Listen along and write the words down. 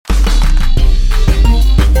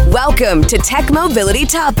Welcome to Tech Mobility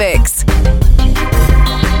Topics.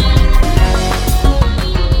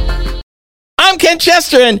 I'm Ken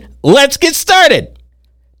Chester, and let's get started.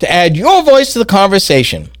 To add your voice to the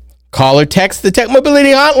conversation, call or text the Tech Mobility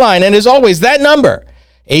Hotline, and as always, that number,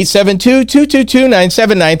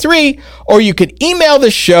 872-222-9793, or you can email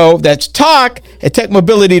the show, that's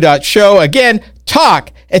talk@techmobility.show. Again,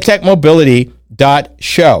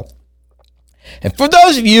 talk@techmobility.show. And for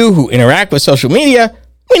those of you who interact with social media,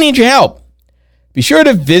 we need your help. Be sure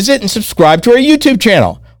to visit and subscribe to our YouTube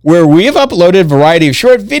channel, where we have uploaded a variety of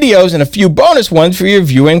short videos and a few bonus ones for your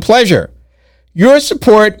viewing pleasure. Your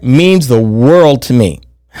support means the world to me.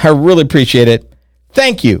 I really appreciate it.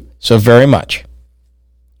 Thank you so very much.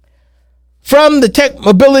 From the Tech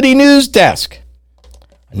Mobility News Desk,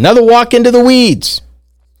 another walk into the weeds.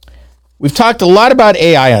 We've talked a lot about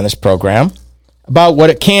AI on this program, about what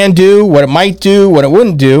it can do, what it might do, what it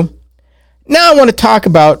wouldn't do. Now I want to talk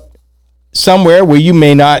about somewhere where you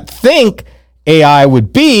may not think AI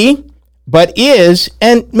would be, but is,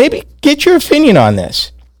 and maybe get your opinion on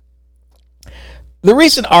this. The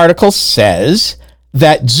recent article says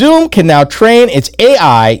that Zoom can now train its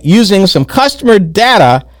AI using some customer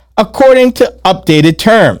data according to updated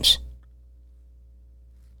terms.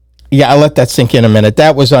 Yeah, I'll let that sink in a minute.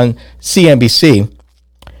 That was on CNBC,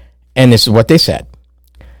 and this is what they said.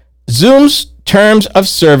 Zoom's Terms of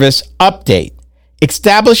Service update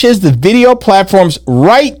establishes the video platform's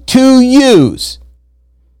right to use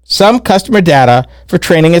some customer data for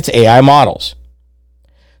training its AI models.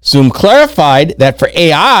 Zoom clarified that for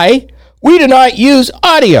AI, we do not use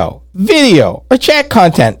audio, video, or chat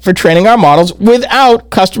content for training our models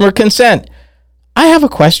without customer consent. I have a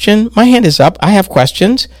question. My hand is up. I have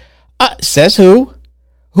questions. Says who?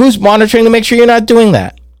 Who's monitoring to make sure you're not doing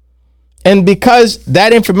that? And because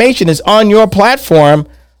that information is on your platform,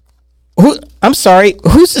 who's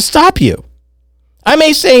to stop you? I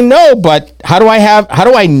may say no, but how do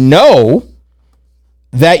I know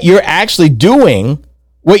that you're actually doing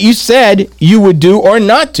what you said you would do or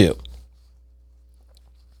not do?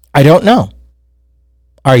 I don't know.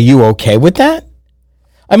 Are you okay with that?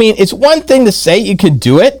 I mean, it's one thing to say you could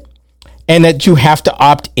do it and that you have to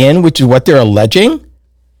opt in, which is what they're alleging.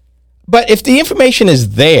 But if the information is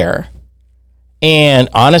there, and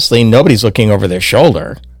honestly, nobody's looking over their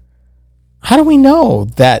shoulder, how do we know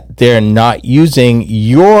that they're not using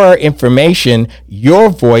your information, your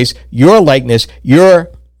voice, your likeness, the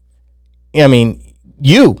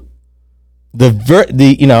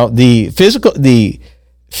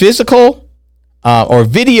physical or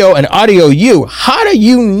video and audio you? How do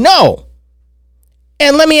you know?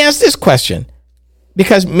 And let me ask this question,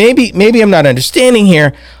 because maybe I'm not understanding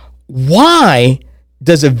here. Why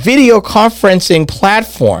does a video conferencing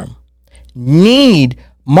platform need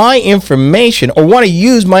my information or want to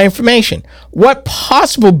use my information? What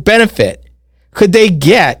possible benefit could they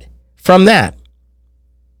get from that?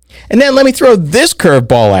 And then let me throw this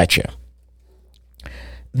curveball at you.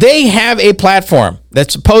 They have a platform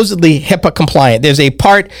that's supposedly HIPAA compliant. There's a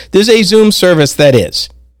Zoom service that is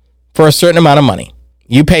for a certain amount of money.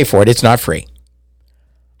 You pay for it. It's not free.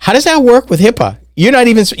 How does that work with HIPAA? You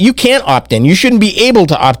can't opt in. You shouldn't be able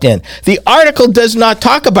to opt in. The article does not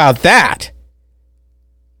talk about that.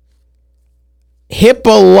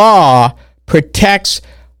 HIPAA law protects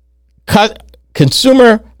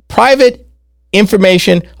consumer private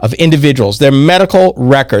information of individuals. Their medical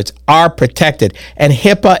records are protected. And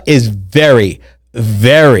HIPAA is very,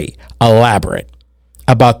 very elaborate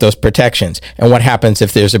about those protections and what happens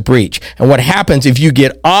if there's a breach and what happens if you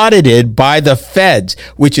get audited by the feds,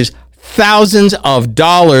 which is thousands of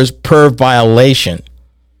dollars per violation.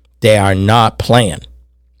 They are not playing.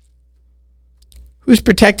 Who's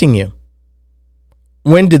protecting you?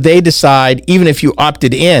 When did they decide, even if you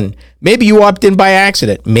opted in, maybe you opted in by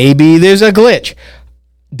accident, maybe there's a glitch.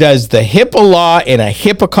 Does the HIPAA law in a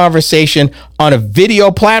HIPAA conversation on a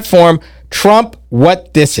video platform trump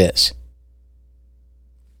what this is?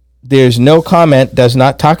 There's no comment, does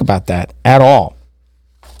not talk about that at all.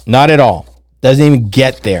 Not at all. Doesn't even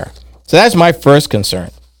get there. So that's my first concern.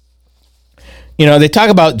 They talk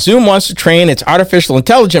about Zoom wants to train its artificial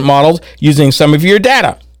intelligence models using some of your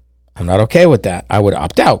data. I'm not okay with that. I would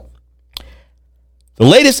opt out. The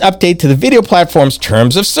latest update to the video platform's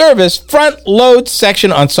Terms of Service front loads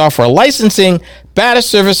section on software licensing, data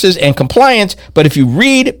services, and compliance. But if you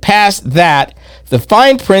read past that, the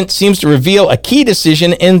fine print seems to reveal a key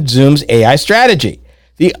decision in Zoom's AI strategy.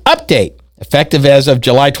 The update, effective as of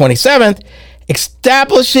July 27th,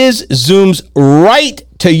 establishes Zoom's right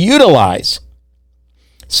to utilize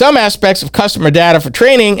some aspects of customer data for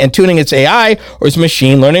training and tuning its AI or its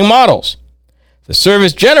machine learning models. The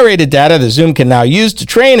service-generated data that Zoom can now use to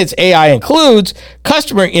train its AI includes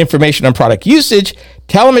customer information on product usage,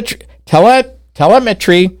 telemetry,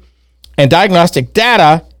 and diagnostic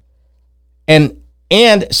data,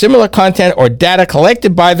 and similar content or data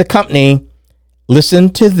collected by the company. Listen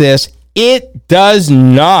to this. It does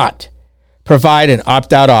not provide an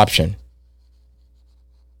opt-out option.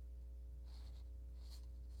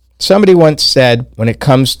 Somebody once said, when it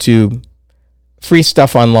comes to free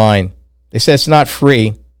stuff online, they said it's not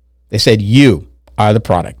free. They said you are the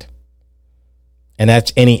product. And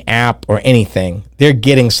that's any app or anything. They're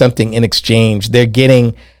getting something in exchange. They're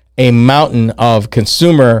getting a mountain of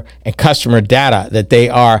consumer and customer data that they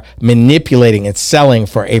are manipulating and selling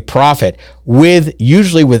for a profit,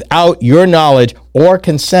 usually without your knowledge or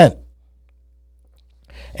consent.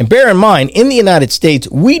 And bear in mind, in the United States,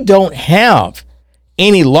 we don't have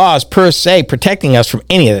any laws per se protecting us from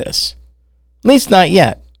any of this. At least not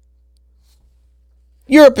yet.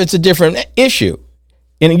 Europe, it's a different issue.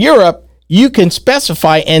 In Europe, you can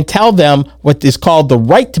specify and tell them what is called the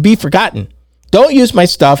right to be forgotten. Don't use my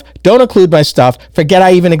stuff. Don't include my stuff. Forget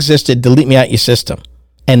I even existed. Delete me out your system.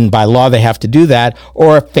 And by law, they have to do that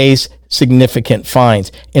or face significant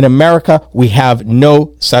fines. In America, we have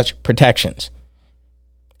no such protections.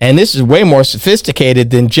 And this is way more sophisticated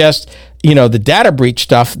than just, the data breach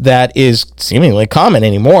stuff that is seemingly common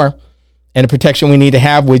anymore, and a protection we need to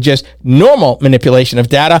have with just normal manipulation of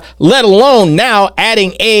data, let alone now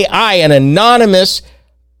adding AI and anonymous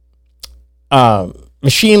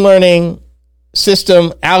machine learning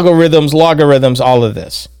system, algorithms, logarithms, all of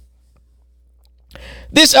this.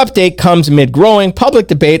 This update comes amid growing public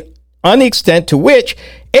debate on the extent to which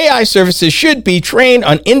AI services should be trained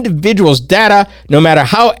on individuals' data, no matter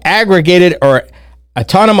how aggregated or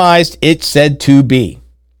autonomized it's said to be.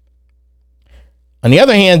 On the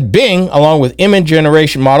other hand, Bing, along with image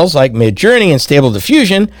generation models like Midjourney and Stable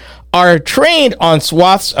Diffusion, are trained on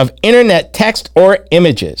swaths of internet text or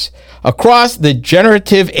images. Across the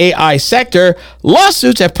generative AI sector,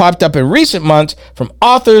 lawsuits have popped up in recent months from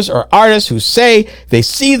authors or artists who say they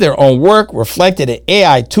see their own work reflected in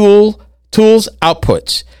AI tools'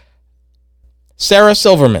 outputs. Sarah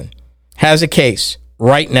Silverman has a case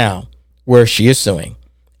right now where she is suing,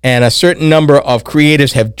 and a certain number of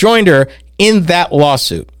creatives have joined her in that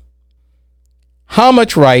lawsuit. How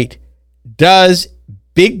much right does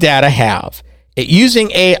big data have at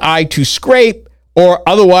using AI to scrape or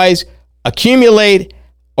otherwise accumulate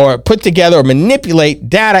or put together or manipulate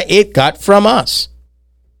data it got from us?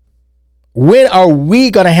 When are we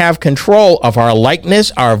going to have control of our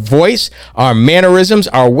likeness, our voice, our mannerisms,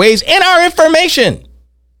 our ways, and our information?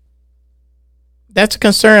 That's a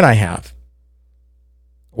concern I have.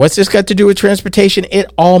 What's this got to do with transportation? It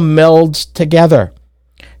all melds together.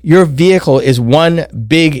 Your vehicle is one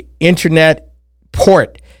big internet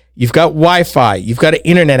port. You've got Wi-Fi. You've got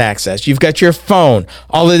internet access. You've got your phone.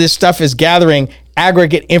 All of this stuff is gathering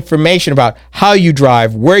aggregate information about how you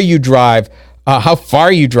drive, where you drive, how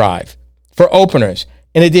far you drive for openers,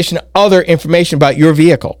 in addition to other information about your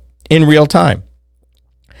vehicle in real time.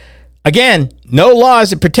 Again, no laws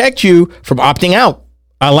that protect you from opting out,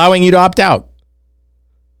 allowing you to opt out.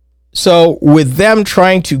 So with them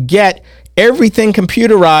trying to get everything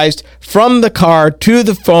computerized from the car to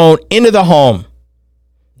the phone into the home,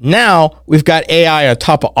 now we've got AI on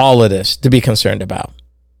top of all of this to be concerned about.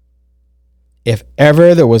 If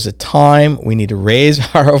ever there was a time we need to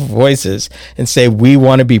raise our voices and say we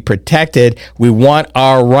want to be protected, we want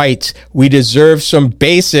our rights, we deserve some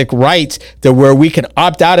basic rights to where we can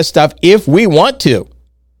opt out of stuff if we want to.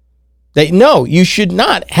 That no, you should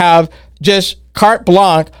not have just carte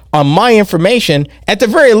blanche on my information. At the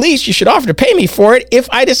very least, you should offer to pay me for it if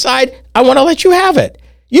I decide I want to let you have it.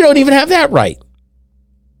 You don't even have that right.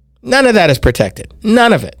 None of that is protected.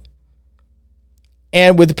 None of it.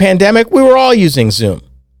 And with the pandemic, we were all using Zoom.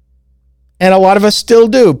 And a lot of us still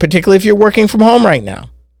do, particularly if you're working from home right now.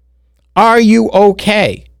 Are you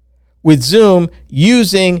okay with Zoom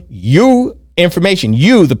using you information,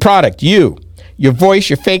 you, the product, you, your voice,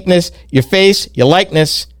 your fakeness, your face, your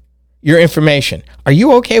likeness, your information? Are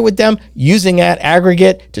you okay with them using that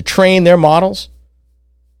aggregate to train their models?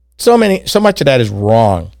 So much of that is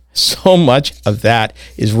wrong. So much of that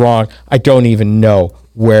is wrong. I don't even know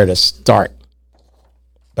where to start.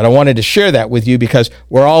 But I wanted to share that with you because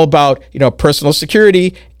we're all about, personal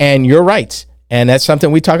security and your rights. And that's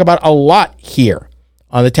something we talk about a lot here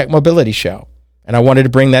on the Tech Mobility Show. And I wanted to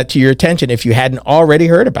bring that to your attention if you hadn't already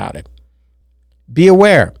heard about it. Be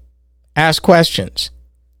aware. Ask questions.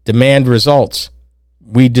 Demand results.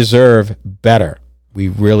 We deserve better. We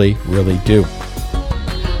really, really do.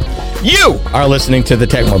 You are listening to the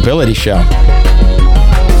Tech Mobility Show.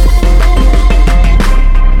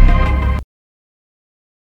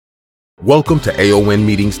 Welcome to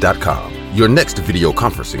AONmeetings.com, your next video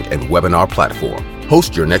conferencing and webinar platform.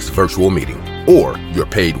 Host your next virtual meeting or your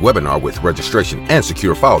paid webinar with registration and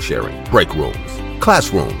secure file sharing, break rooms,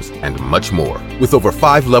 classrooms, and much more. With over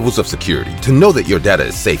 5 levels of security to know that your data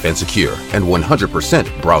is safe and secure and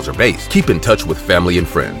 100% browser-based. Keep in touch with family and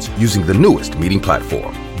friends using the newest meeting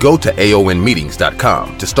platform. Go to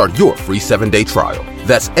AONmeetings.com to start your free 7-day trial.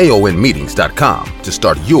 That's AONmeetings.com to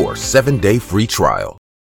start your 7-day free trial.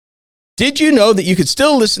 Did you know that you could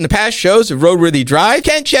still listen to past shows of Roadworthy Drive?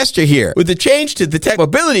 Kent Chester here. With the change to the Tech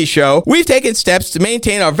Mobility Show, we've taken steps to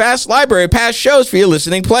maintain our vast library of past shows for your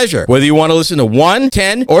listening pleasure. Whether you want to listen to 1,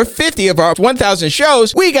 10, or 50 of our 1,000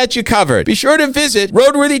 shows, we got you covered. Be sure to visit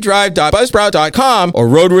roadworthydrive.buzzsprout.com or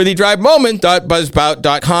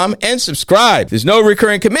roadworthydrivemoment.buzzsprout.com and subscribe. There's no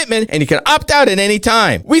recurring commitment, and you can opt out at any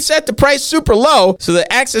time. We set the price super low so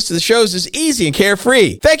that access to the shows is easy and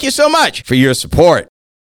carefree. Thank you so much for your support.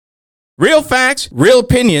 Real facts, real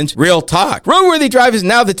opinions, real talk. Roadworthy Drive is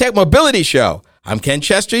now the Tech Mobility Show. I'm Ken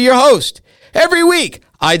Chester, your host. Every week,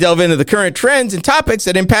 I delve into the current trends and topics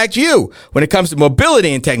that impact you when it comes to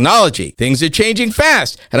mobility and technology. Things are changing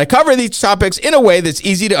fast, and I cover these topics in a way that's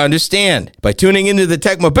easy to understand. By tuning into the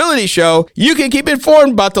Tech Mobility Show, you can keep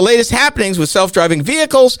informed about the latest happenings with self-driving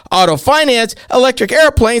vehicles, auto finance, electric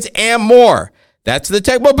airplanes, and more. That's the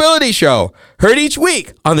Tech Mobility Show, heard each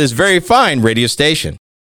week on this very fine radio station.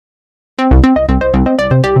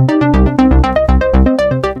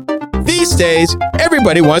 These days,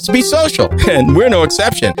 everybody wants to be social, and we're no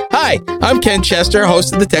exception. Hi, I'm Ken Chester,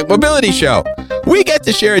 host of the Tech Mobility Show. We get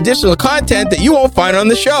to share additional content that you won't find on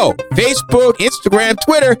the show. Facebook, Instagram,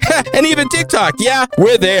 Twitter, and even TikTok. Yeah,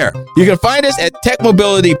 we're there. You can find us at Tech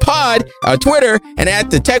Mobility Pod on Twitter and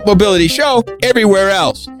at the Tech Mobility Show everywhere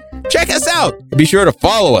else. Check us out and be sure to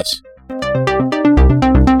follow us.